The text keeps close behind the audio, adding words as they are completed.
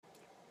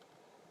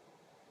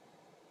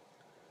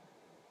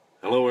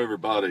Hello,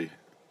 everybody.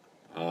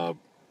 Uh,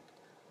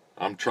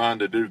 I'm trying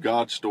to do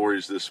God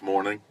stories this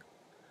morning,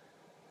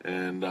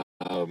 and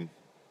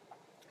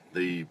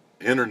the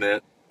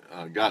internet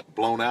got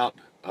blown out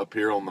up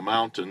here on the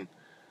mountain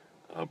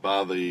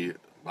by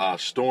a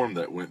storm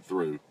that went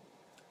through.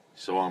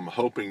 So I'm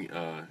hoping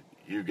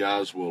you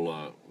guys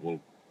will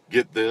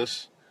get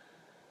this.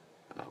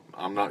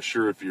 I'm not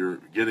sure if you're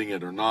getting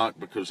it or not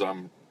because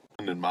I'm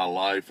in my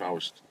life. I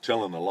was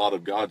telling a lot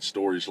of God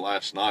stories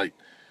last night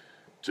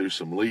to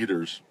some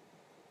leaders,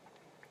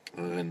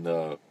 and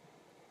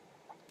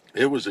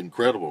it was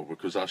incredible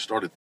because I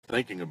started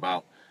thinking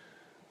about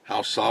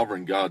how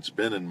sovereign God's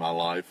been in my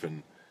life,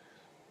 and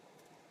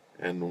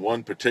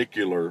one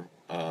particular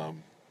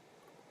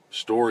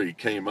story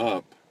came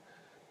up,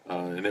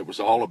 and it was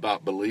all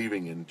about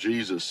believing in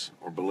Jesus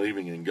or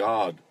believing in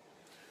God.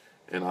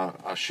 And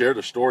I shared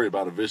a story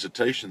about a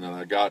visitation that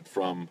I got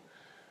from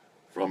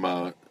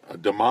a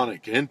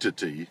demonic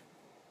entity,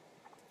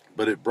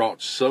 but it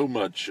brought so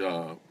much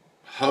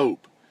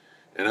hope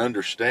and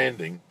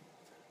understanding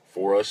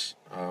for us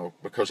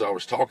because I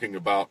was talking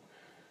about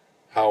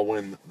how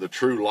when the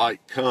true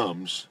light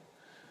comes,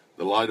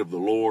 the light of the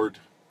Lord,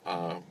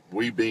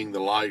 we being the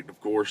light, of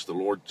course, the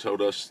Lord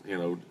told us,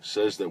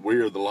 says that we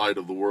are the light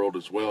of the world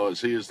as well as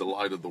He is the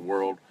light of the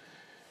world,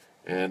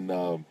 and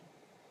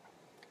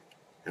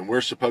and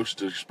we're supposed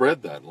to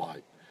spread that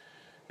light.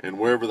 And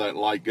wherever that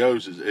light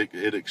goes,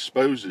 it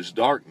exposes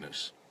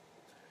darkness.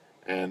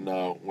 And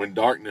when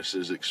darkness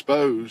is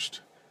exposed,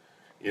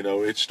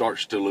 it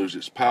starts to lose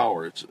its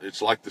power.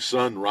 It's like the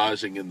sun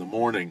rising in the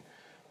morning.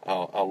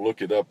 I'll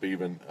look it up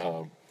even.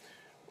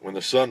 When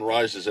the sun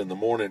rises in the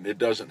morning, it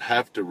doesn't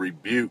have to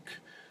rebuke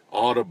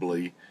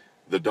audibly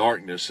the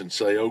darkness and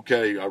say,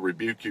 okay, I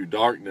rebuke you,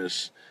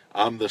 darkness,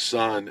 I'm the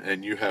sun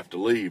and you have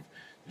to leave.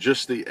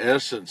 Just the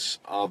essence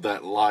of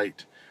that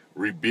light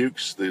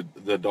rebukes the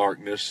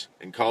darkness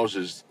and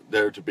causes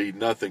there to be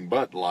nothing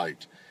but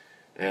light.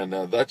 And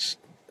that's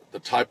the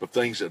type of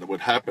things that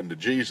would happen to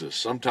Jesus.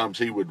 Sometimes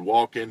he would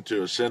walk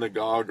into a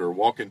synagogue or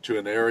walk into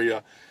an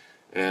area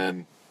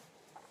and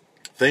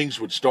things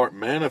would start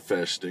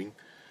manifesting,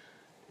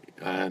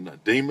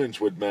 and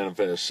demons would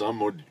manifest. Some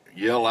would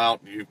yell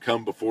out, "You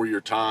come before your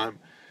time,"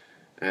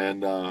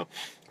 and I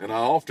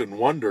often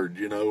wondered,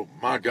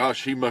 my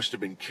gosh, he must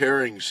have been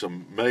carrying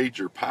some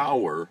major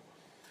power.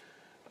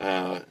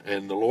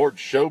 And the Lord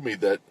showed me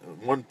that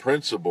one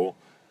principle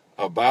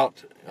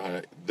about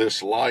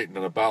this light and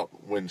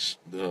about when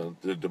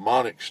the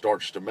demonic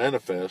starts to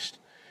manifest,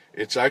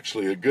 it's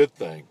actually a good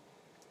thing.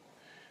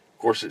 Of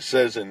course, it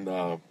says in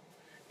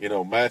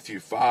Matthew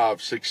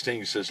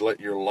 5:16 says, "Let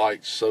your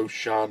light so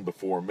shine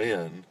before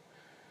men,"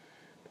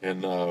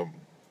 and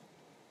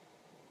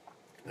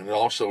it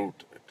also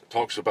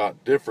talks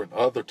about different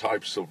other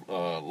types of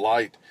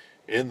light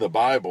in the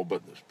Bible,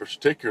 but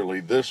particularly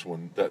this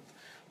one, that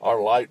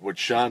our light would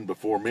shine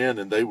before men,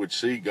 and they would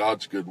see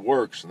God's good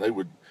works, and it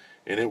would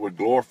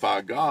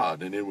glorify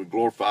God, and it would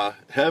glorify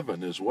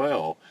heaven as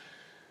well,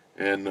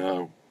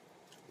 and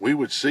we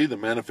would see the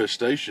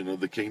manifestation of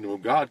the kingdom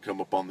of God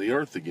come upon the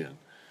earth again.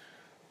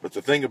 But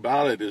the thing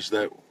about it is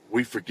that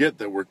we forget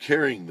that we're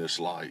carrying this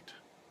light.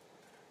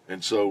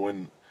 And so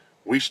when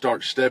we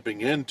start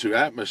stepping into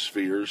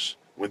atmospheres,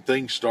 when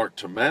things start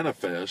to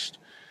manifest,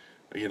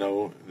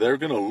 they're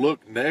going to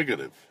look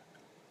negative.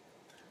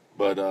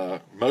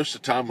 But most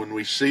of the time when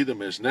we see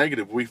them as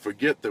negative, we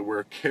forget that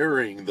we're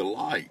carrying the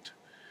light.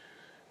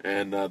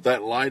 And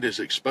that light is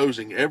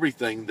exposing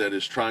everything that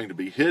is trying to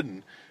be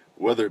hidden,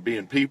 whether it be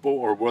in people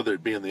or whether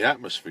it be in the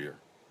atmosphere.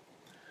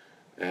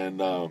 And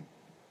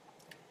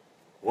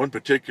one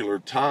particular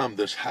time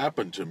this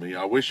happened to me,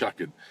 I wish I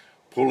could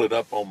pull it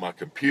up on my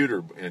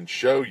computer and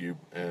show you,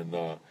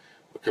 and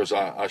because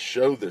I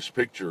show this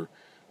picture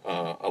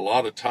a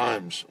lot of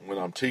times when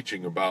I'm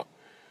teaching about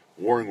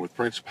warring with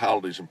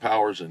principalities and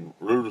powers and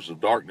rulers of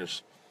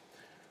darkness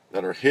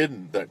that are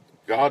hidden, that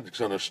God's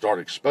going to start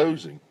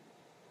exposing.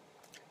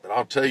 And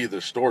I'll tell you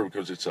this story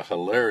because it's a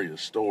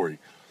hilarious story.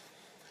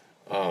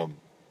 I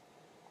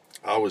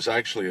was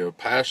actually a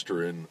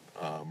pastor in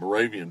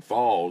Moravian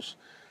Falls,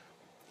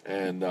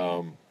 and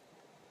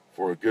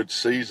for a good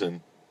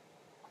season,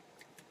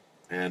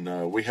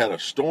 and we had a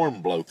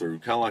storm blow through,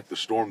 kind of like the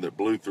storm that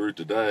blew through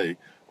today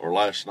or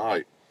last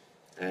night,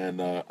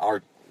 and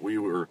we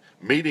were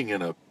meeting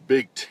in a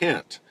big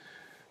tent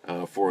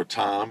for a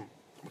time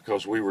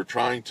because we were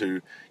trying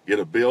to get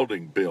a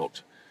building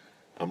built.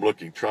 I'm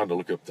trying to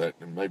look up that,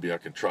 and maybe I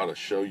can try to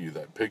show you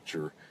that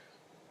picture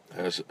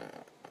as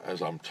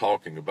I'm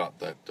talking about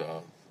that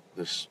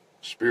this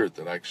spirit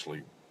that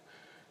actually,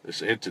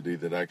 this entity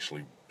that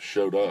actually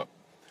showed up.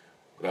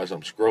 But as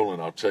I'm scrolling,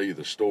 I'll tell you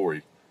the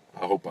story.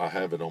 I hope I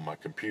have it on my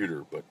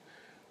computer. But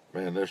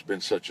man, there's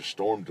been such a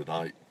storm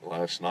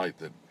last night,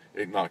 that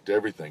it knocked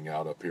everything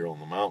out up here on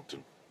the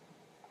mountain.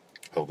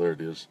 Oh, there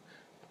it is.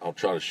 I'll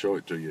try to show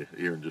it to you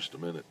here in just a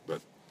minute.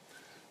 But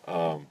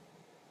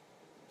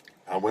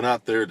I went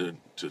out there to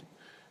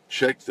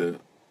check the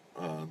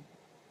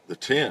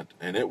tent,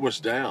 and it was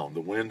down.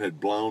 The wind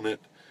had blown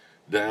it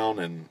down,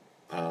 and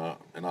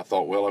and I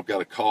thought, well, I've got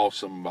to call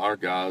some of our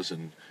guys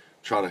and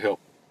try to help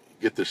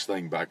get this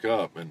thing back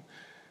up. And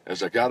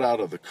as I got out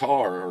of the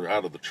car or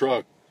out of the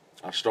truck,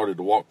 I started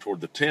to walk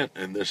toward the tent,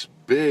 and this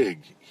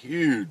big,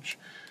 huge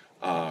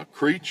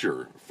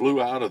creature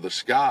flew out of the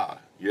sky.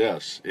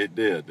 Yes, it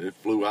did. It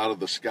flew out of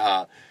the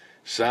sky.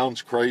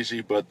 Sounds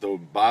crazy, but the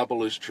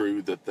Bible is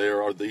true that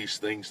there are these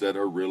things that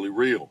are really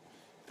real.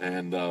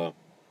 And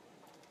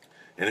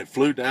it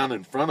flew down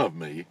in front of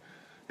me,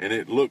 and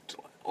it looked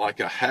like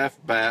a half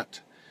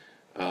bat.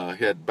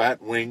 He had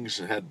bat wings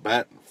and had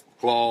bat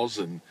claws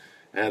and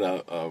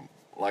had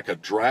like a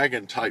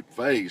dragon type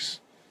face.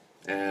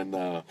 And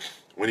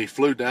when he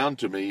flew down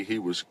to me, he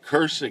was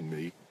cursing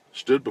me,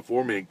 stood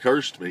before me and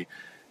cursed me.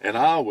 And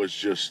I was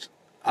just,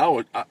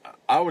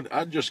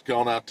 I'd just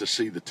gone out to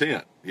see the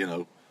tent,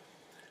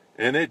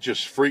 and it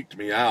just freaked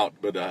me out.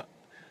 But the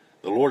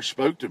Lord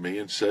spoke to me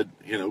and said,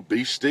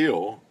 be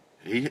still.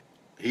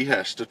 He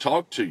has to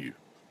talk to you.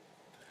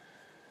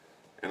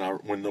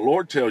 And when the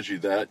Lord tells you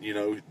that,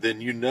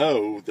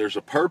 then there's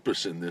a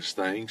purpose in this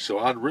thing. So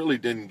I really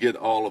didn't get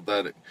all of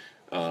that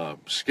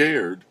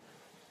scared.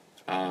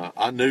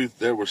 I knew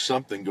there was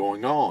something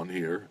going on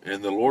here,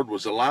 and the Lord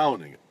was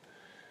allowing it.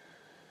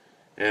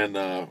 And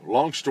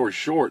long story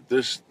short,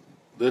 this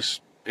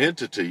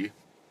entity,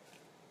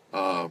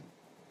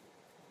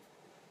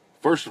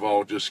 first of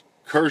all, just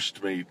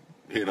cursed me,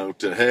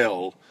 to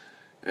hell,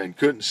 and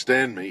couldn't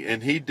stand me.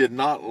 And he did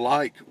not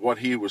like what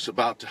he was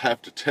about to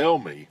have to tell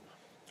me,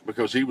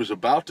 because he was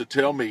about to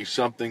tell me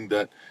something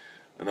that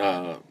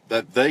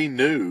they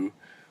knew,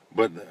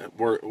 but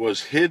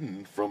was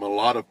hidden from a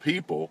lot of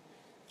people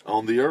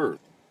on the earth.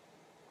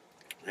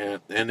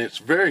 And it's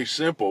very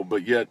simple,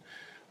 but yet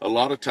a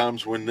lot of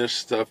times when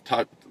these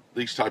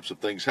types of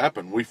things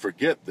happen, we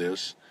forget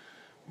this.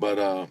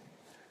 But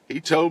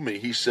he told me,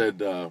 he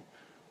said,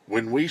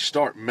 when we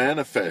start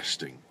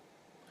manifesting,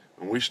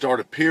 when we start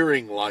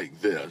appearing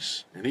like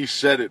this, and he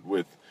said it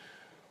with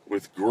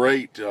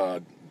great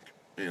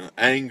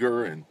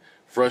anger and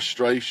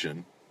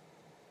frustration.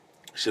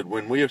 He said,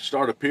 when we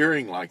start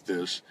appearing like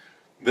this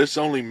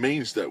only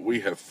means that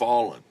we have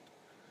fallen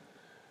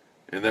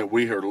and that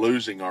we are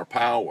losing our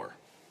power.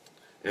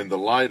 And the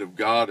light of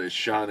God is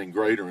shining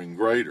greater and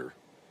greater.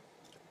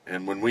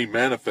 And when we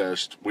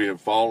manifest, we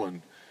have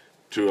fallen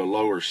to a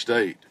lower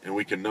state, and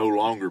we can no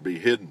longer be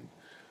hidden.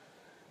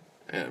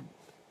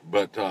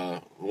 But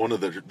one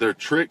of their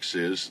tricks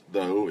is,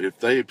 though, if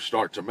they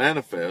start to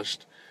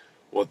manifest,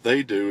 what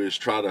they do is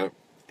try to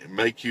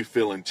make you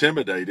feel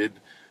intimidated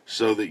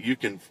so that you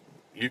can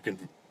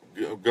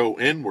go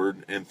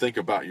inward and think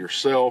about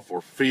yourself,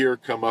 or fear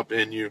come up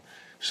in you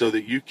so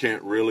that you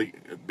can't really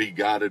be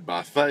guided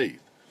by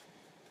faith.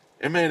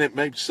 And man, it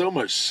made so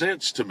much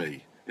sense to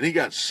me. And he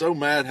got so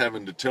mad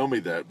having to tell me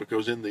that,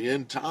 because in the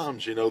end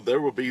times, there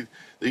will be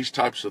these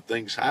types of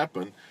things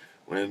happen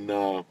when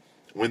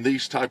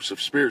these types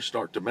of spirits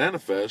start to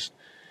manifest.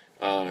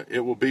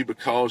 It will be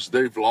because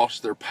they've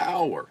lost their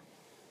power.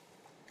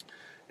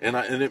 And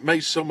it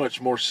made so much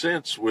more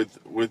sense with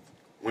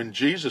when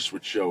Jesus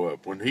would show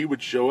up. When he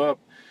would show up,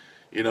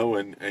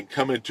 and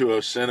come into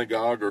a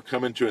synagogue or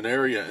come into an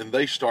area, and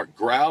they start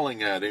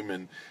growling at him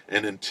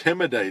and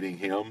intimidating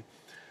him.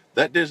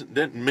 That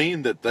didn't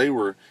mean that they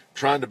were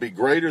trying to be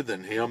greater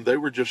than him.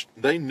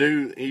 They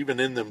knew, even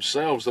in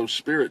themselves, those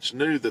spirits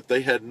knew that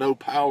they had no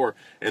power,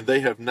 and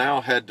they have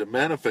now had to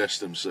manifest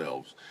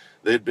themselves.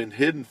 They had been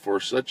hidden for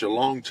such a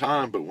long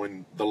time, but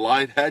when the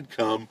light had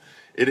come,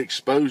 it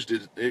exposed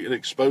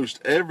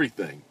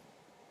everything.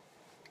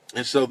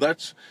 And so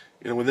that's,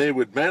 when they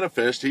would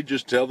manifest, he'd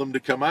just tell them to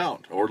come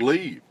out or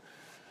leave.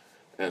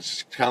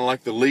 It's kind of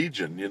like the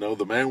legion,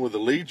 the man with the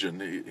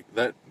legion.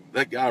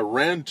 That guy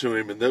ran to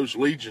him, and those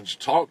legions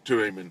talked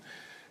to him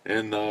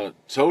and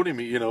told him,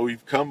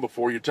 you've come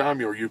before your time,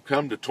 or you've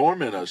come to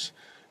torment us.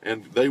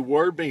 And they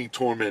were being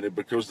tormented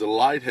because the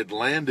light had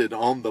landed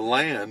on the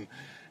land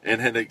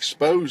and had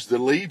exposed the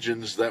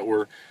legions that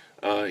were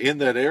in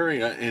that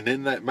area and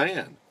in that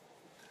man.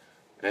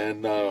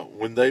 And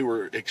when they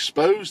were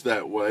exposed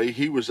that way,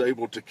 he was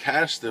able to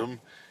cast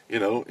them,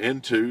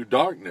 into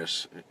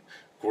darkness.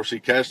 Of course,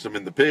 he cast them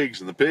in the pigs,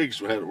 and the pigs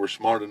were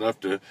smart enough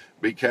to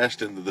be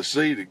cast into the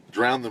sea to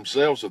drown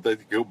themselves so they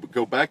could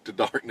go back to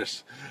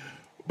darkness.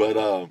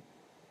 But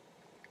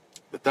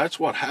that's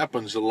what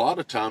happens a lot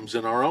of times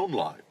in our own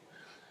life.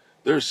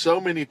 There's so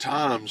many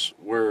times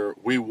where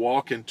we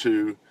walk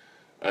into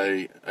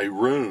a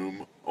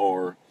room,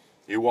 or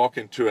you walk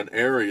into an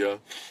area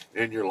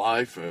in your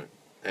life,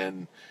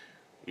 and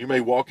you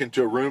may walk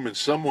into a room and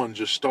someone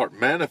just start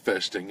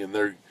manifesting, and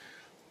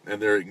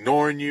they're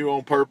ignoring you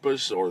on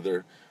purpose, or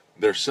they're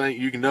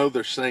saying,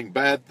 they're saying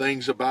bad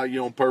things about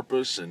you on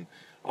purpose, and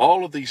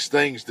all of these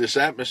things. This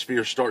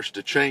atmosphere starts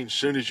to change as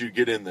soon as you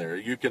get in there.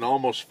 You can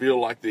almost feel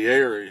like the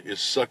air is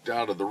sucked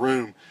out of the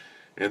room,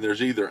 and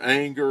there's either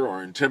anger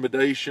or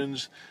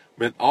intimidations.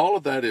 But all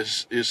of that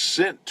is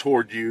sent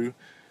toward you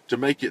to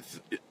make you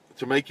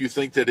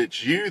think that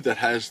it's you that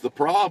has the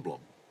problem,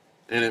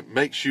 and it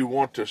makes you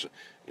want to,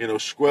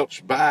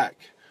 squelch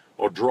back,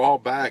 or draw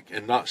back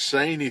and not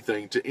say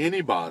anything to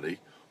anybody.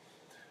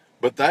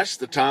 But that's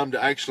the time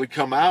to actually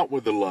come out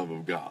with the love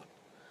of God.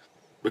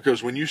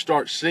 Because when you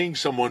start seeing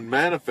someone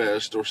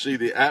manifest or see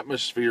the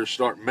atmosphere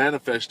start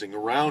manifesting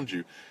around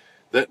you,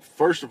 that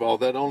first of all,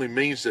 that only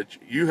means that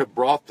you have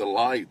brought the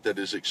light that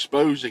is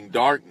exposing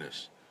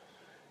darkness,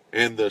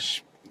 and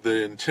the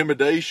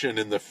intimidation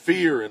and the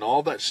fear and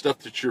all that stuff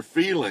that you're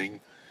feeling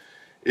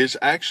is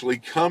actually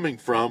coming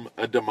from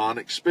a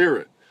demonic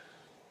spirit.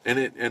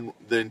 And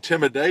the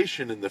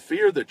intimidation and the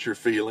fear that you're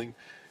feeling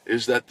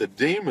is that the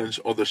demons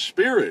or the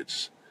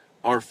spirits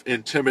are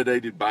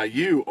intimidated by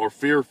you or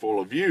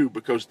fearful of you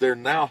because they're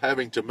now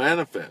having to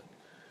manifest.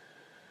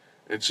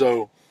 And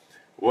so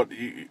what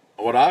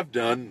I've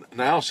done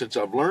now since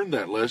I've learned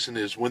that lesson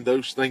is when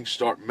those things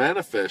start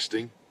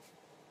manifesting,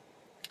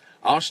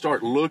 I'll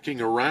start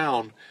looking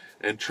around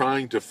and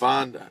trying to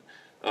find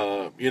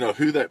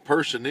who that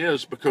person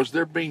is, because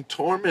they're being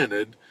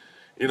tormented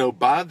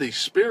by these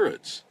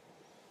spirits,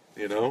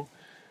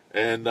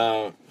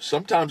 and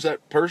sometimes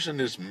that person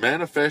is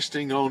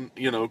manifesting on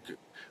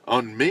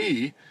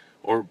me,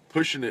 or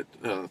pushing it,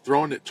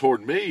 throwing it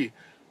toward me,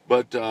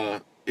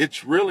 but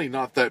it's really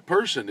not that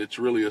person. It's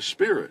really a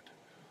spirit.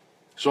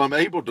 So I'm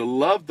able to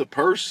love the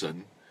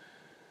person,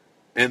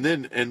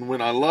 and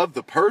when I love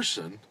the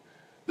person,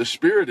 the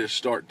spirit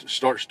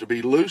starts to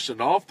be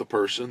loosened off the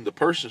person. The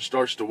person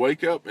starts to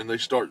wake up, and they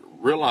start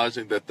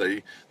realizing that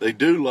they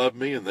do love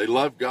me and they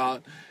love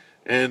God,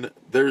 and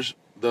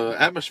the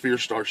atmosphere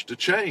starts to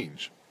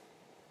change.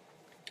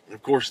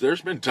 Of course,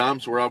 there's been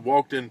times where I've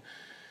walked in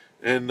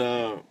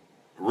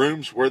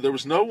rooms where there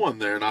was no one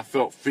there, and I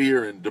felt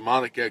fear and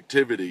demonic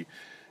activity,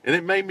 and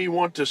it made me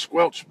want to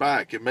squelch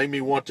back. It made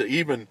me want to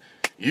even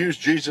use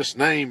Jesus'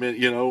 name,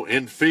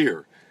 in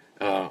fear.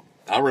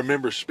 I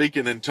remember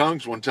speaking in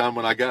tongues one time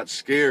when I got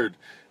scared,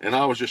 and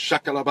I was just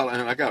shakalabala,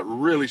 and I got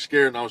really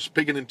scared, and I was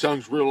speaking in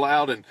tongues real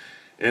loud,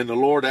 and the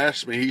Lord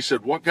asked me, He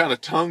said, "What kind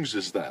of tongues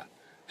is that?"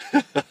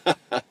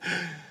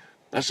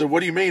 I said,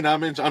 "What do you mean?"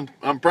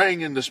 I'm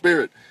praying in the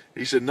Spirit.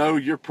 He said, "No,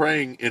 you're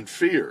praying in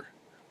fear."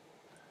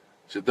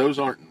 He said, "Those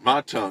aren't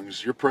my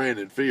tongues. You're praying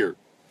in fear."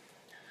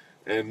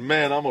 And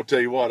man, I'm gonna tell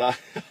you what,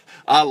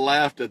 I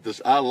laughed at this.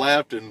 I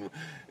laughed and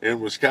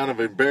was kind of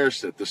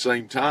embarrassed at the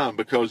same time,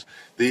 because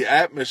the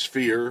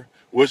atmosphere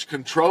was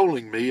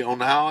controlling me on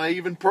how I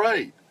even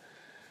prayed.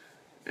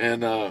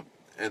 And the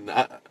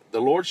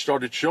Lord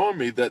started showing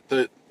me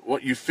that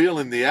what you feel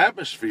in the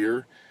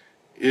atmosphere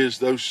is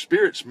those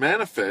spirits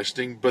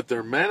manifesting, but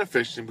they're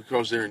manifesting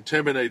because they're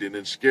intimidated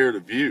and scared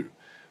of you.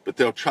 But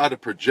they'll try to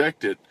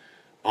project it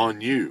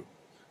on you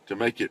to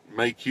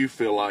make you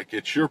feel like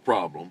it's your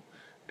problem,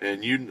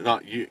 and you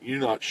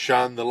not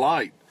shine the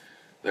light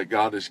that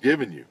God has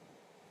given you.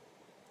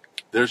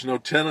 There's no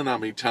telling how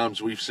many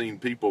times we've seen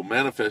people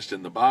manifest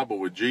in the Bible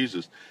with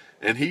Jesus,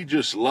 and He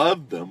just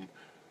loved them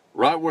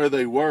right where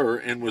they were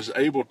and was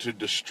able to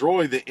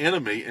destroy the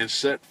enemy and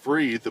set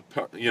free the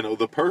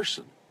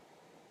person.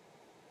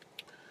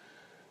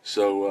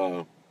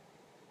 So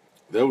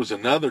there was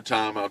another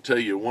time, I'll tell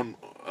you one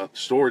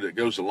story that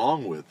goes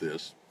along with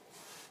this,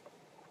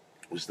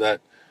 was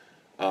that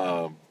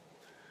I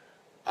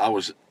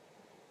was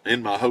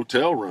in my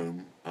hotel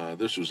room.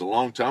 This was a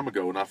long time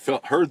ago, and I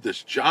heard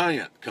this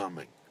giant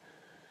coming.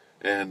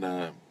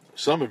 And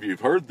some of you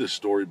have heard this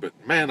story,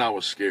 but man, I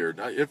was scared.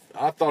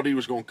 I thought he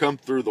was going to come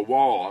through the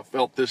wall. I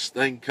felt this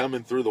thing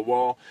coming through the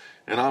wall,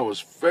 and I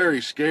was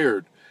very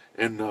scared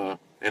and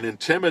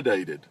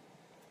intimidated.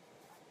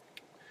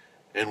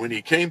 And when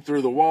he came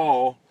through the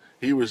wall,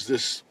 he was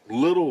this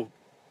little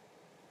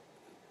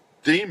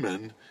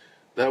demon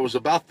that was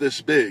about this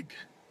big.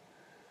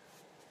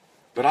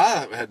 But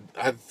I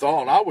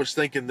was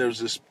thinking there's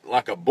this,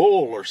 like a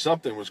bull or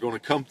something was going to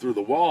come through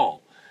the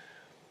wall.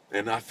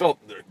 And I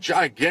felt the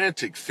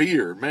gigantic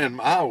fear. Man,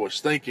 I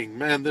was thinking,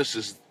 man, this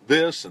is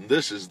this and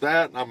this is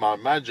that. And my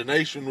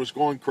imagination was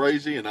going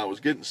crazy, and I was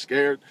getting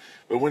scared.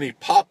 But when he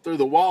popped through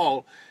the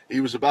wall,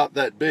 he was about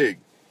that big.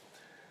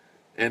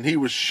 And he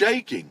was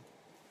shaking.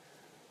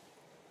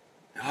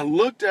 I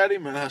looked at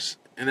him, and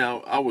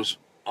I was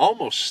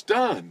almost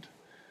stunned.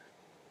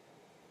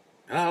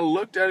 And I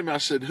looked at him, and I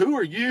said, "Who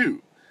are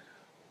you?"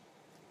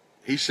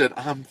 He said,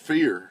 "I'm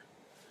fear."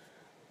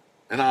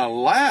 And I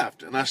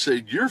laughed, and I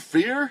said, "You're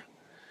fear?"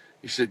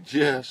 He said,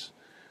 "Yes."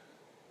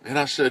 And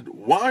I said,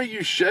 "Why are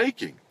you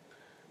shaking?"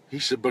 He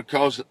said,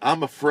 "Because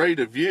I'm afraid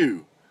of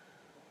you."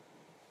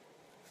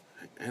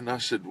 And I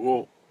said,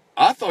 "Well,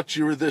 I thought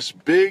you were this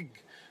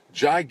big,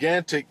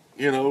 gigantic,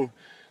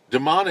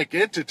 demonic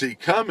entity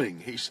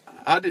coming."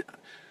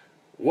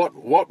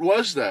 What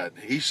was that?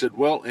 He said,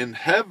 "Well, in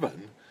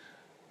heaven,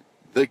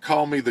 they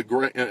call me the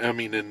great,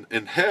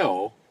 in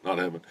hell, not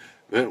heaven,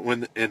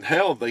 when in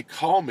hell they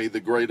call me the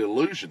great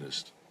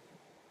illusionist."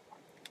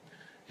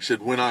 He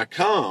said, "When I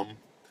come,"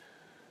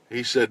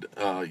 he said,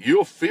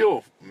 "you'll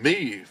feel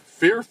me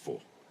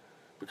fearful,"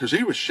 because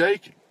he was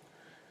shaking.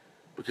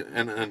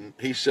 And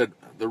he said,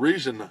 "The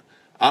reason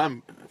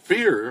I'm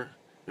fear,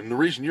 and the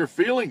reason you're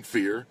feeling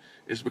fear,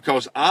 is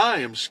because I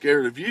am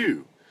scared of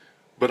you.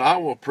 but I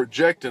will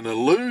project an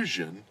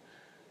illusion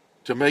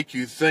to make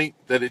you think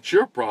that it's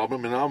your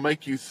problem, and I'll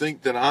make you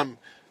think that I'm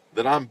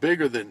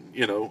bigger than,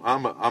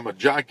 I'm a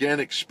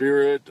gigantic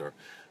spirit, or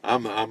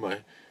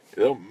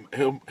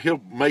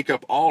he'll make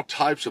up all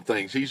types of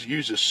things. He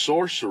uses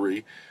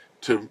sorcery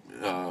to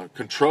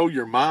control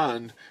your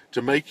mind,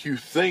 to make you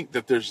think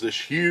that there's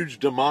this huge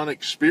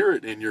demonic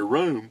spirit in your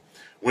room,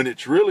 when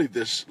it's really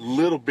this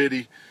little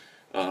bitty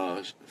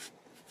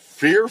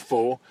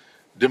fearful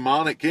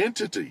demonic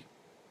entity.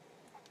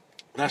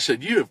 And I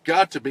said, you have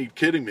got to be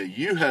kidding me.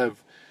 You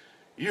have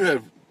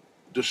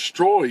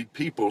destroyed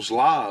people's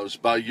lives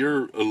by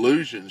your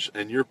illusions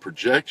and your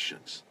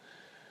projections.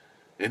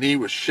 And he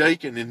was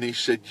shaking, and he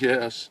said,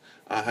 yes,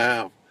 I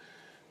have.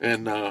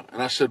 And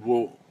I said,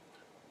 well,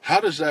 how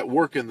does that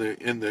work in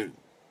the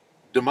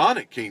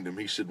demonic kingdom?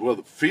 He said, well,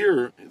 the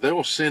fear, they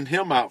will send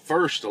him out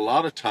first a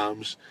lot of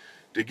times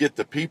to get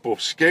the people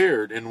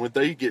scared. And when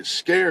they get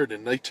scared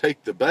and they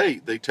take the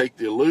bait, they take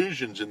the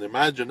illusions and the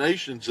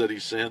imaginations that he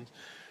sends,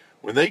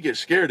 when they get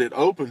scared, it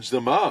opens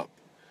them up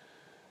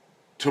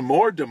to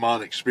more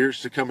demonic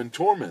spirits to come and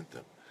torment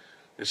them.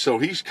 And so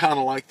he's kind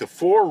of like the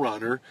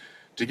forerunner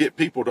to get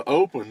people to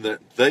open, that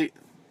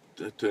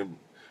to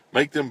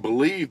make them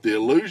believe the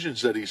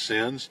illusions that he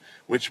sends,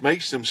 which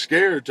makes them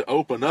scared to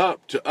open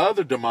up to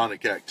other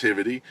demonic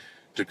activity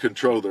to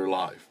control their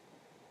life.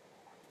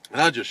 And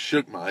I just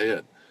shook my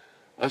head.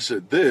 I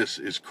said, this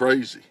is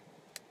crazy.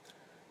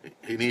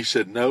 And he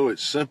said, no,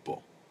 it's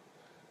simple.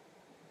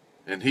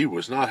 And he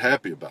was not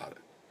happy about it.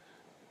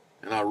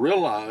 And I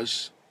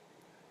realized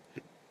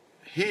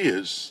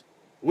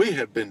we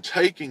have been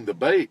taking the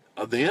bait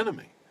of the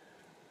enemy.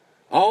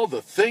 All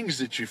the things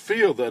that you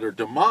feel that are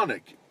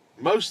demonic,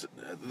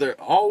 they're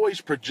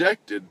always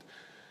projected,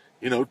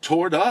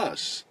 toward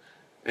us.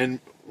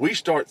 And we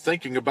start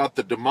thinking about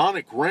the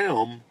demonic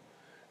realm,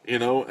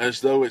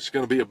 as though it's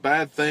going to be a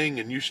bad thing,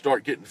 and you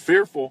start getting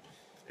fearful,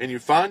 and you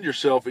find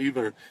yourself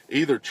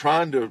either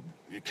trying to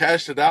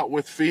cast it out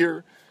with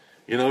fear,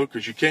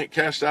 because you can't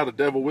cast out a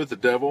devil with a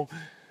devil,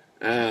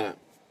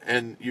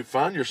 and you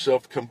find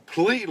yourself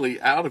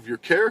completely out of your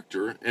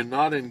character and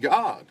not in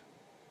God.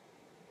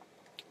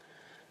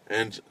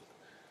 And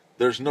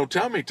there's no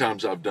telling how many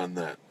times I've done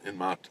that in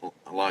my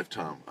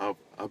lifetime.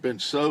 I've been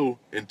so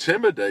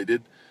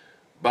intimidated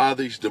by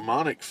these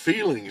demonic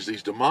feelings,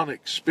 these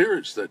demonic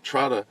spirits that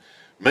try to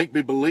make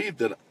me believe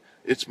that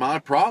it's my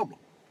problem.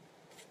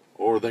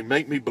 Or they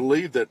make me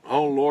believe that,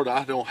 oh Lord,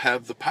 I don't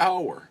have the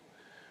power.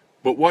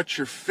 But what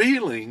you're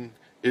feeling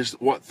is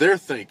what they're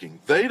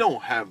thinking. They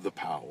don't have the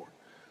power.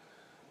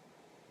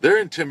 They're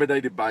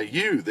intimidated by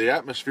you. The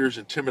atmosphere is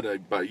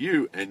intimidated by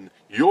you and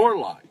your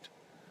light.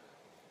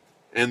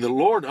 And the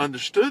Lord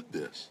understood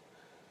this.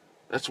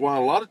 That's why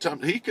a lot of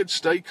times he could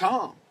stay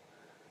calm.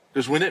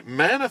 Because when it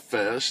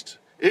manifests,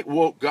 it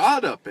woke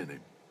God up in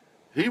him.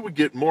 He would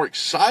get more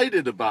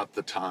excited about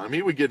the time.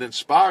 He would get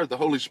inspired. The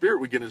Holy Spirit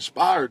would get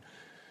inspired,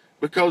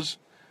 because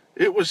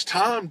it was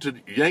time to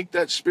yank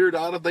that spirit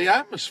out of the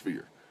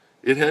atmosphere.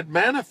 It had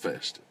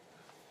manifested.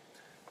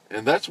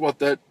 And that's what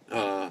that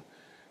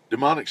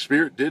demonic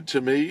spirit did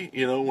to me,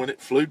 when it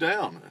flew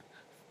down.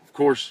 Of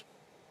course,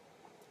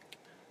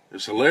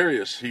 it's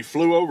hilarious. He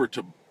flew over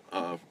to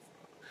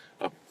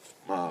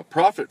a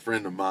prophet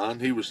friend of mine.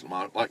 He was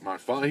my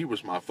father. He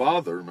was my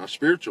father, my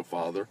spiritual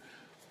father.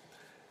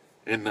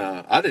 And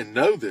I didn't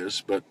know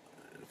this, but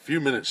a few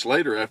minutes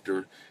later,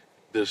 after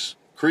this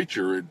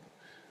creature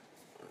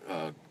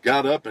had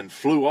got up and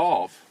flew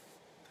off,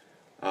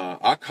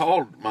 I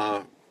called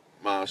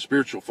my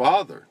spiritual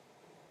father,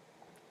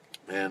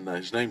 and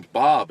his name's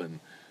Bob, and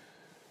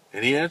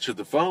he answered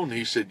the phone.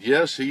 He said,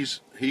 yes,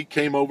 he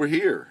came over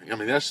here. I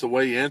mean, that's the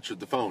way he answered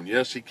the phone.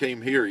 Yes, he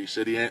came here. He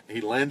said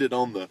he landed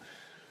on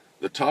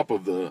the top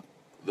of the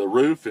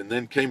roof and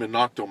then came and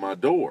knocked on my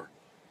door.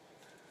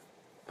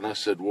 And I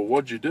said, well,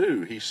 what'd you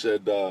do? He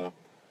said,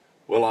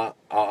 well,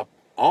 I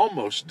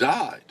almost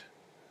died.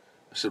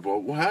 I said,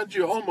 well, how'd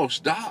you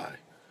almost die?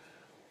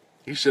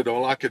 He said,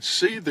 well, I could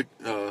see the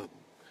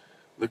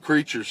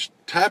creatures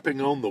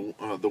tapping on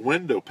the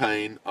window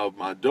pane of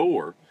my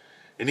door.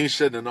 And he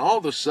said, and all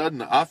of a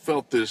sudden I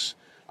felt this,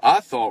 I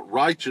thought,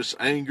 righteous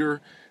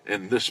anger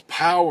and this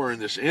power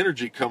and this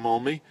energy come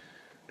on me.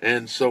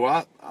 And so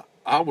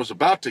I was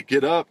about to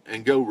get up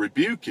and go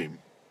rebuke him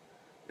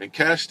and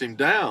cast him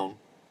down.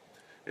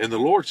 And the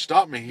Lord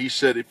stopped me. He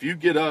said, if you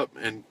get up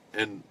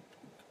and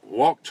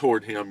walk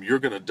toward him, you're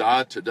going to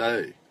die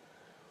today.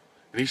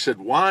 And he said,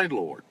 why,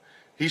 Lord?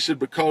 He said,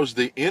 because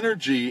the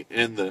energy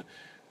and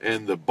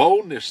the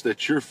boldness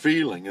that you're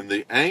feeling and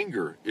the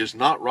anger is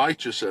not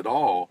righteous at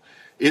all.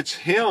 It's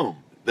him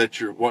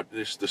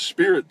it's the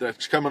spirit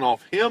that's coming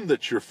off him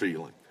that you're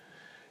feeling.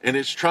 And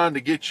it's trying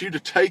to get you to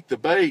take the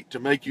bait to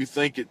make you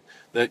think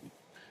that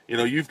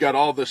you've got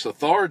all this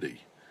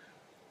authority.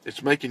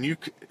 It's making you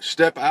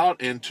step out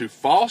into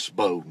false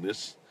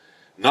boldness,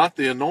 not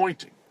the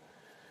anointing.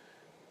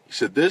 He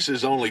said, this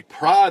is only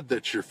pride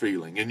that you're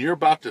feeling, and you're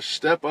about to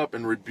step up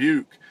and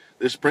rebuke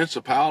this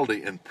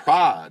principality and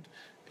pride,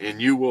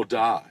 and you will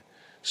die.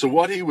 So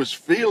what he was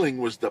feeling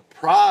was the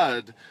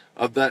pride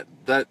of that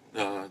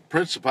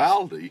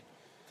principality,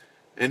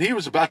 and he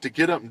was about to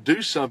get up and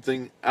do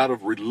something out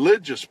of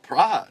religious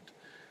pride.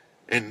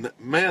 And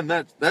man,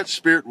 that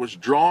spirit was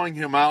drawing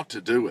him out to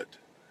do it.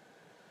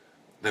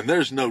 And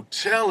there's no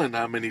telling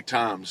how many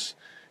times,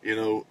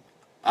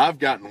 I've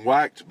gotten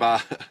whacked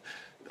by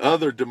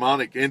other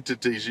demonic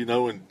entities,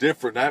 in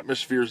different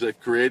atmospheres they've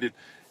created,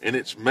 and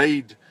it's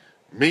made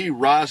me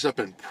rise up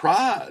in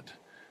pride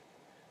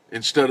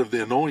instead of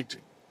the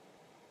anointing.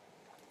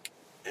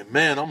 And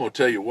man, I'm going to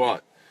tell you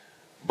what,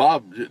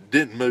 Bob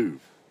didn't move.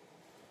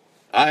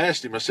 I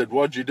asked him, I said,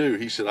 what'd you do?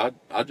 He said,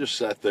 I just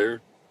sat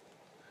there.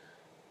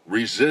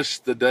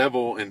 Resist the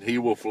devil and he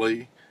will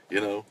flee.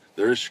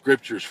 There is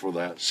scriptures for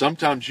that.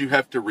 Sometimes you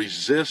have to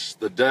resist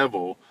the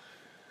devil,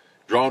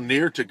 draw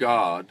near to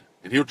God,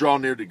 and he'll draw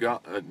near to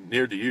God,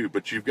 near to you,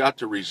 but you've got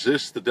to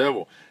resist the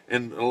devil.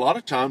 And a lot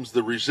of times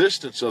the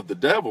resistance of the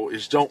devil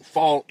is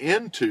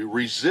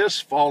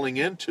resist falling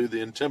into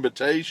the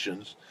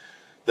intimidations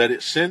that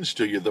it sends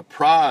to you, the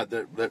pride,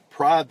 that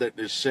pride that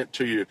is sent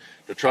to you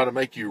to try to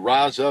make you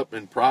rise up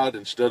in pride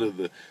instead of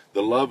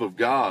the love of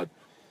God.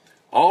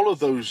 All of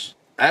those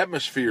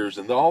atmospheres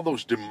and all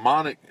those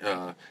demonic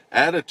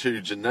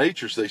attitudes and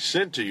natures they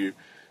send to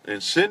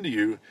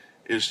you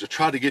is to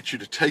try to get you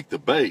to take the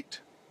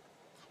bait,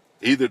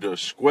 either to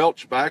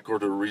squelch back or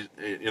to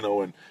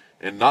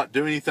and not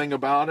do anything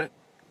about it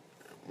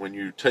when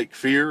you take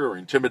fear or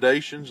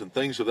intimidations and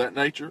things of that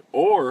nature,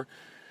 or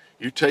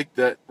you take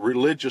that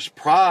religious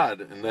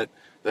pride and that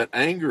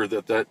anger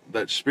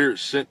that spirit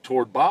sent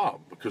toward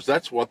Bob, because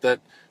that's what that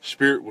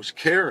spirit was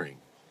carrying.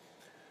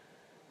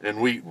 And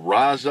we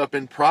rise up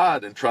in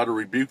pride and try to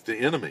rebuke the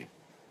enemy.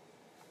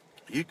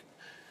 You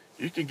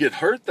can get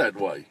hurt that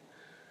way.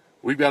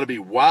 We've got to be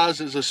wise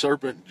as a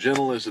serpent,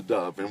 gentle as a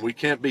dove, and we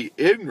can't be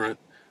ignorant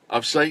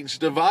of Satan's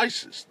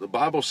devices. The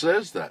Bible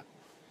says that.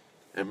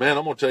 And man,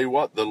 I'm going to tell you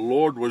what, the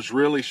Lord was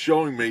really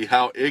showing me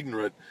how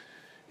ignorant,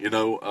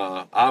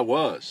 I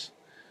was.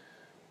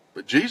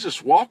 But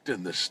Jesus walked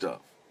in this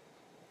stuff,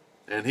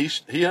 and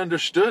he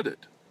understood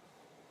it.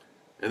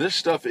 And this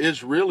stuff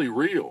is really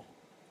real.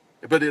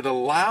 But it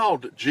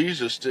allowed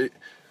Jesus to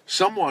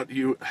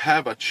you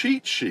have a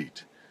cheat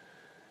sheet.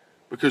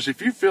 Because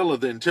if you feel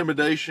the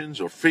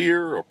intimidations or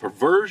fear or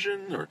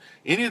perversion or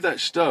any of that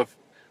stuff,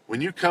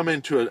 when you come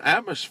into an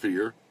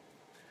atmosphere,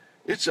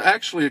 it's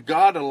actually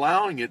God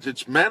allowing it.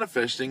 It's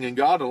manifesting and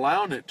God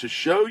allowing it to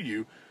show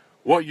you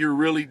what you're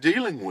really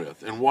dealing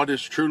with and what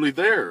is truly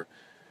there.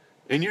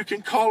 And you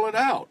can call it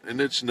out,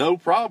 and it's no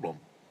problem.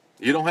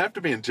 You don't have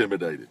to be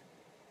intimidated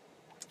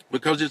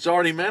because it's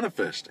already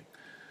manifesting.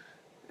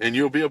 And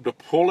you'll be able to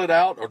pull it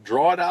out or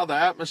draw it out of the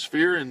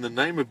atmosphere in the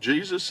name of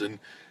Jesus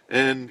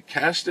and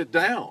cast it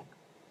down.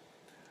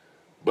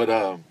 But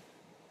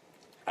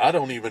I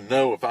don't even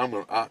know if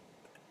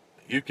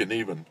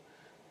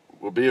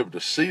we'll be able to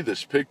see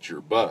this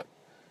picture, but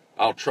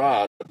I'll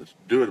try to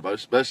do it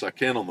as best I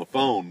can on the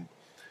phone.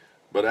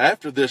 But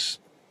after this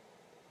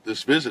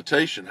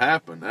visitation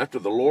happened, after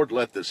the Lord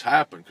let this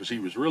happen, because he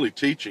was really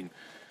teaching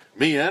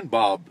me and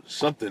Bob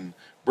something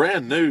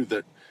brand new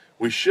that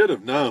we should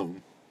have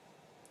known.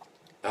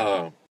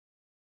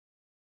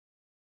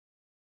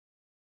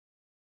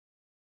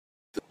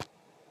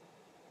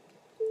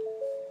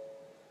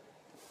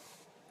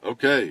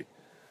 Okay,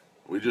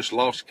 we just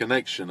lost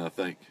connection, I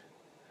think,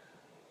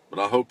 but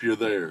I hope you're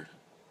there.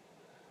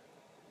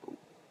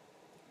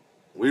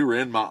 We were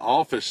in my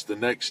office the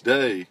next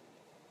day,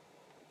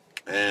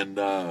 and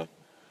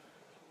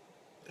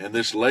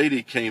this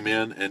lady came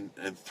in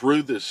and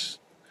threw this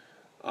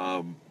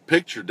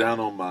picture down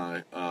on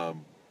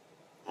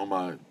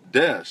my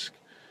desk,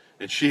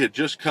 and she had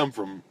just come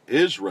from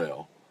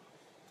Israel,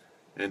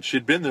 and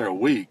she'd been there a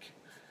week,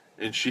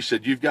 and she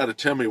said, "You've got to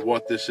tell me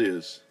what this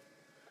is."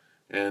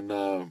 And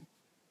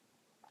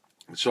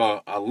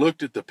so I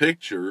looked at the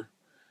picture,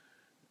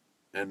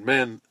 and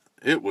man,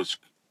 it was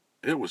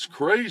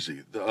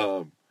crazy.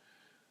 The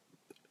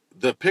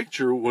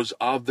picture was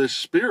of this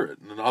spirit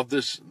and of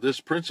this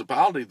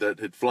principality that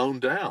had flown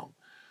down,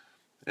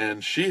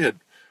 and she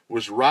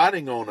was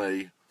riding on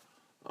a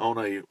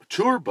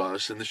tour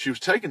bus, and she was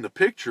taking the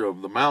picture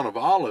of the Mount of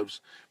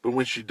Olives. But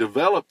when she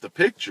developed the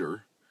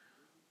picture,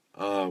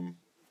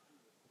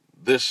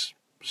 this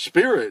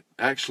spirit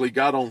actually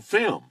got on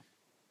film.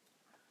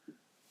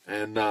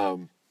 And I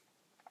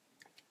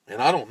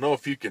don't know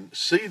if you can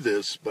see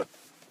this, but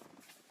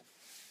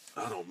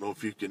I don't know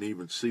if you can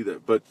even see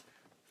that, but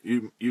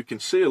you can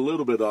see a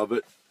little bit of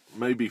it,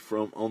 maybe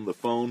from on the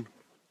phone.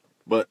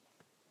 But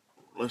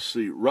let's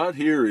see, right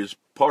here is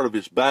part of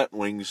his bat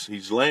wings.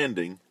 He's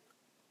landing,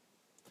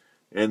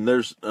 and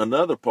there's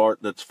another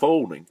part that's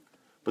folding.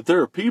 But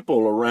there are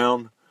people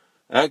around,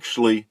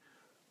 actually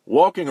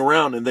walking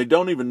around, and they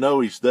don't even know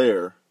he's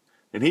there.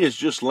 And he has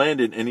just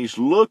landed, and he's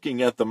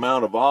looking at the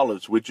Mount of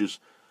Olives, which is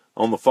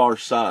on the far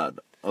side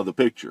of the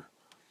picture.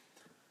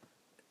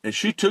 And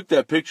she took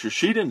that picture.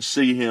 She didn't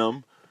see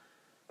him.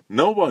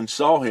 No one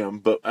saw him.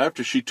 But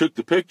after she took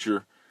the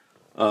picture,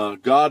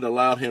 God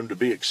allowed him to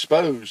be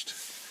exposed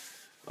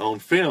on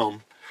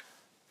film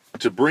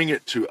to bring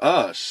it to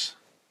us,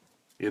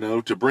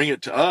 to bring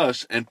it to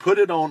us and put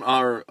it on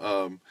our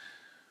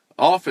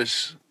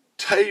office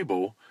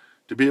table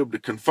to be able to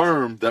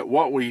confirm that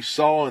what we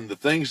saw and the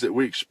things that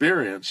we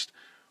experienced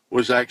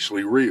was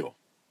actually real.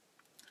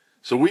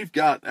 So we've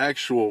got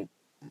actual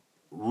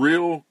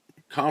real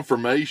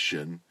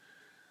confirmation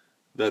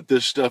that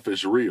this stuff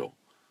is real.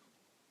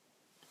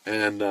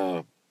 And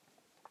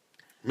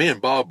me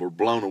and Bob were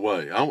blown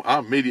away. I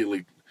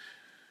immediately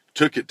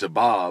took it to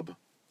Bob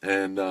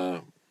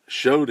and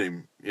showed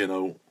him,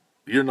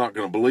 you're not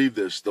going to believe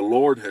this. The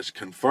Lord has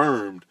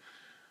confirmed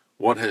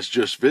what has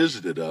just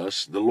visited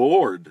us. The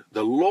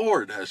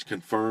Lord has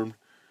confirmed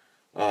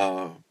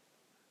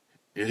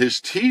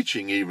his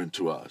teaching even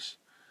to us.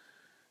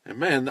 And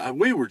man,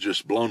 we were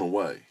just blown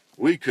away.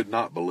 We could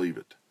not believe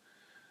it.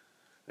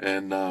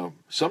 And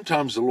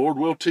sometimes the Lord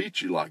will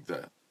teach you like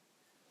that.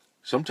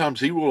 Sometimes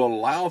he will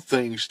allow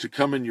things to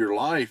come in your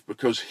life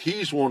because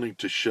he's wanting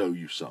to show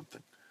you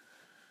something.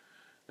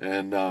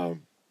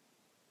 And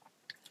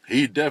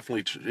he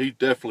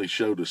definitely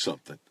showed us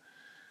something.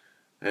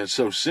 And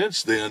so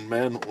since then,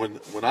 man,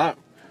 when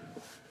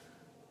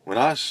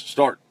I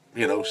start,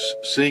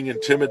 seeing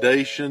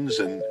intimidations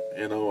and,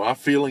 I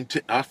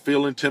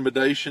feel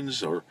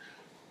intimidations, or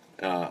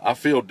I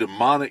feel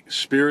demonic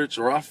spirits,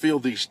 or I feel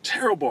these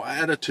terrible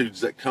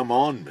attitudes that come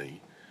on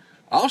me,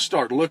 I'll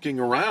start looking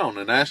around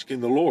and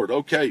asking the Lord,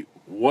 okay,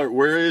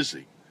 where is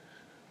he?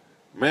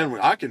 Man,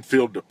 I can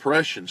feel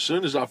depression. As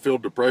soon as I feel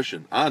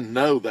depression, I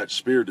know that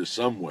spirit is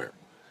somewhere.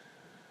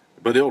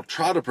 But he'll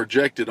try to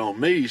project it on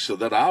me so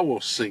that I will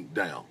sink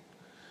down.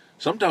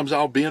 Sometimes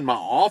I'll be in my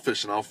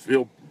office and I'll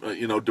feel,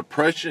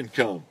 depression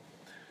come.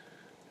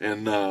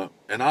 And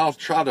I'll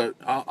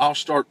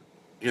start,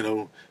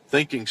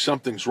 thinking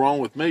something's wrong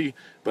with me,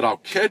 but I'll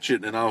catch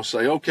it and I'll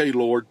say, okay,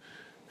 Lord,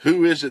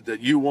 who is it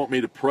that you want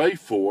me to pray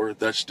for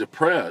that's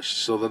depressed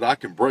so that I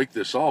can break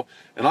this off?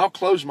 And I'll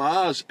close my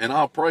eyes and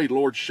I'll pray,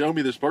 Lord, show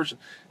me this person.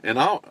 And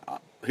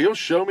he'll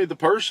show me the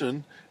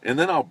person, and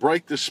then I'll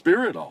break the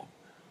spirit off.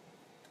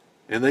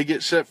 And they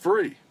get set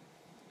free.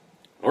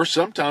 Or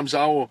sometimes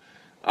I'll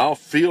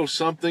feel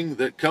something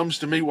that comes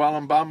to me while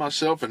I'm by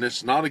myself and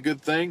it's not a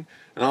good thing.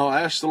 And I'll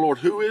ask the Lord,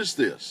 who is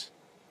this?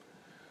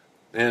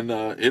 And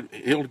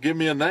he'll give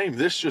me a name.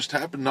 This just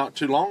happened not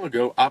too long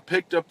ago. I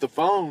picked up the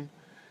phone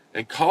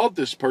and called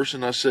this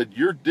person. I said,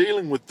 you're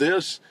dealing with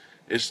this.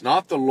 It's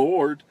not the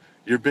Lord.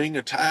 You're being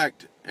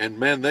attacked. And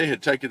man, they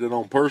had taken it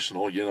on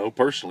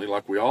personally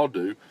like we all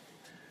do.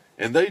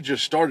 And they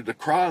just started to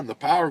cry, and the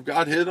power of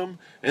God hit them,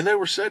 and they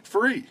were set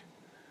free.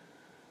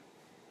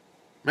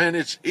 Man,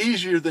 it's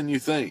easier than you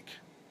think.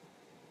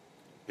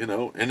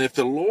 And if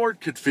the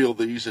Lord could feel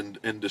these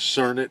and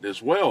discern it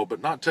as well,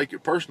 but not take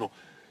it personal,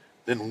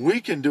 then we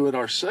can do it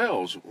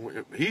ourselves.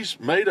 He's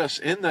made us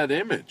in that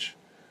image.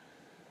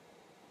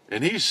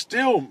 And he's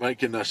still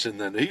making us in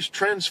that. He's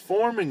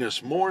transforming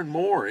us more and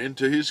more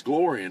into his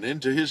glory and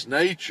into his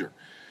nature.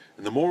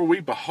 And the more we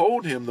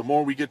behold him, the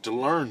more we get to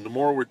learn, the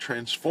more we're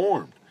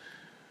transformed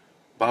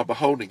by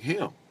beholding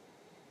him.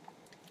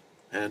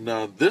 And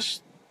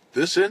this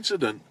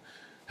incident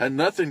had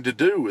nothing to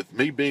do with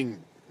me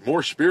being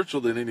more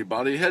spiritual than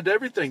anybody. It had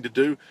everything to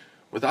do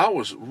with I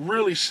was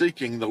really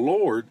seeking the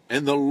Lord,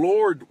 and the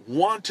Lord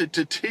wanted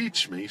to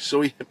teach me, so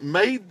he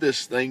made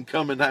this thing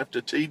come and have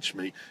to teach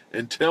me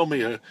and tell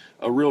me a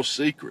real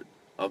secret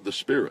of the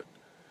Spirit.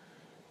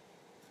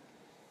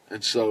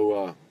 And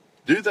so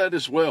do that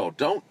as well.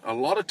 A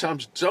lot of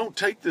times, don't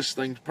take this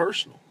thing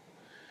personal.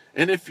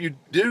 And if you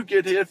do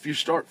get hit, if you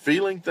start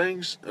feeling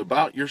things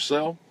about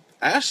yourself,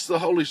 ask the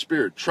Holy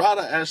Spirit. Try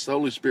to ask the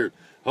Holy Spirit,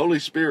 Holy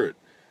Spirit,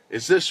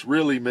 is this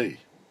really me?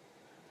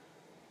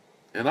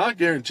 And I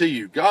guarantee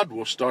you, God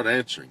will start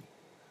answering.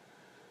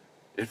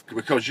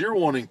 Because you're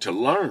wanting to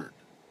learn.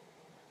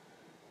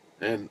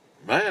 And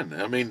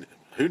man,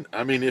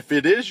 if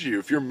it is you,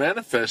 if you're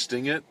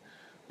manifesting it,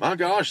 my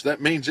gosh,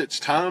 that means it's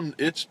time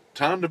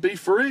to be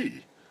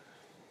free.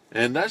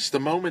 And that's the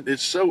moment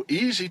it's so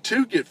easy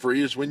to get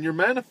free, is when you're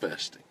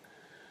manifesting.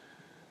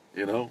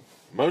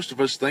 Most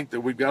of us think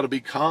that we've got to be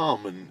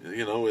calm and,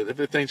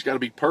 everything's got to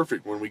be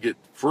perfect when we get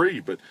free.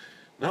 But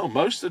no,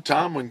 most of the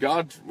time when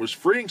God was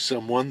freeing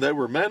someone, they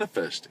were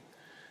manifesting.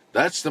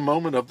 That's the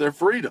moment of their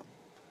freedom.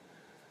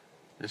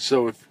 And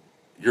so if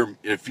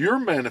you're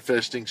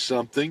manifesting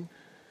something,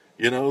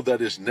 that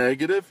is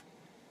negative,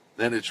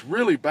 then it's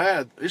really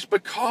bad. It's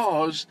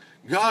because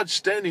God's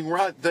standing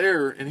right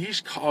there and he's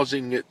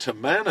causing it to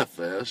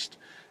manifest,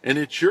 and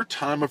it's your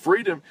time of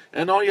freedom.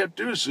 And all you have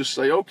to do is just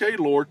say, okay,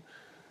 Lord,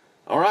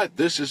 all right,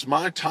 this is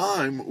my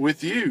time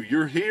with you.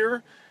 You're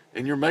here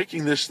and you're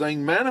making this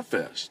thing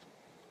manifest.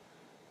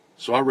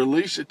 So I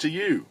release it to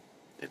you,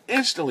 and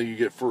instantly you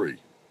get free.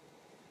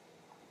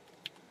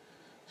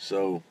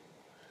 So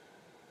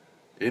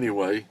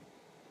anyway,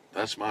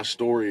 that's my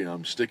story.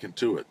 I'm sticking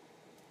to it.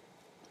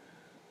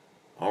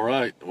 All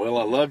right. Well,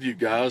 I love you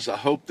guys. I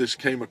hope this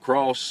came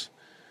across.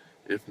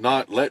 If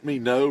not, let me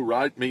know.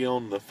 Write me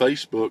on the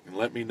Facebook and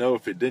let me know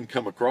if it didn't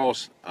come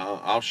across.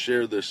 I'll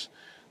share this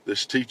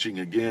teaching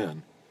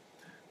again.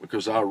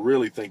 because I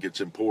really think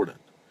it's important.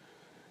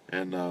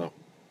 And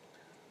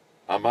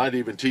I might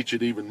even teach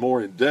it even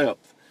more in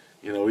depth,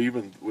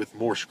 even with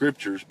more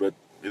scriptures, but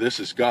this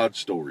is God's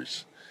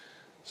stories.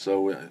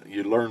 So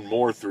you learn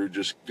more through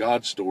just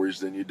God's stories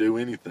than you do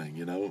anything,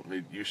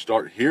 You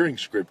start hearing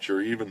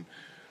scripture even,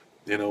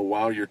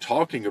 while you're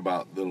talking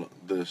about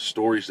the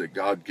stories that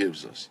God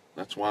gives us.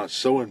 That's why it's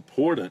so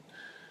important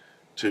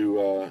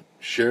to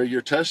share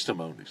your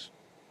testimonies,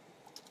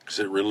 because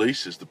it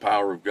releases the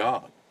power of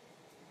God.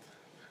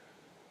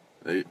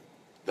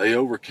 They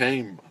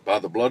overcame by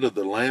the blood of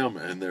the Lamb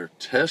and their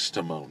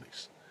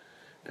testimonies.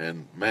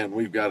 And man,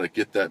 we've got to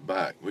get that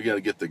back. We got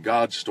to get the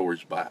God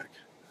stories back.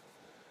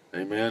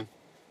 Amen.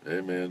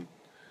 Amen.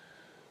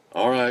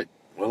 All right.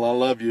 Well, I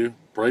love you.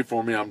 Pray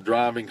for me. I'm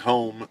driving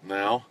home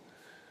now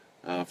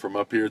from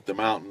up here at the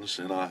mountains,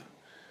 and I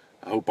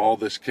hope all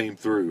this came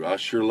through. I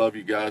sure love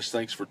you guys.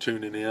 Thanks for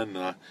tuning in.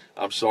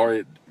 I'm sorry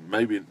it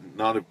maybe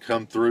not have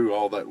come through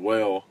all that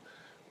well,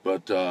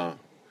 but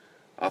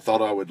I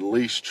thought I would at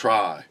least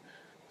try,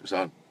 because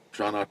I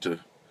try not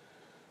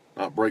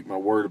break my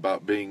word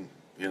about being,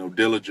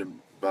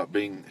 diligent about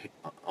being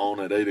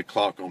on at 8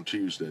 o'clock on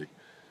Tuesday.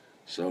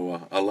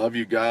 So I love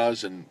you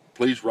guys, and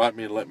please write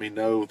me and let me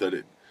know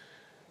that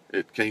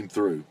it came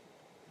through.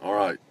 All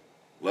right.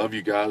 Love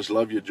you guys.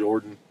 Love you,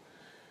 Jordan.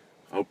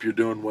 Hope you're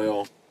doing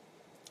well.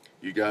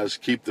 You guys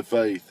keep the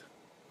faith.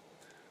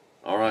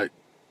 All right.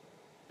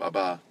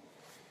 Bye-bye.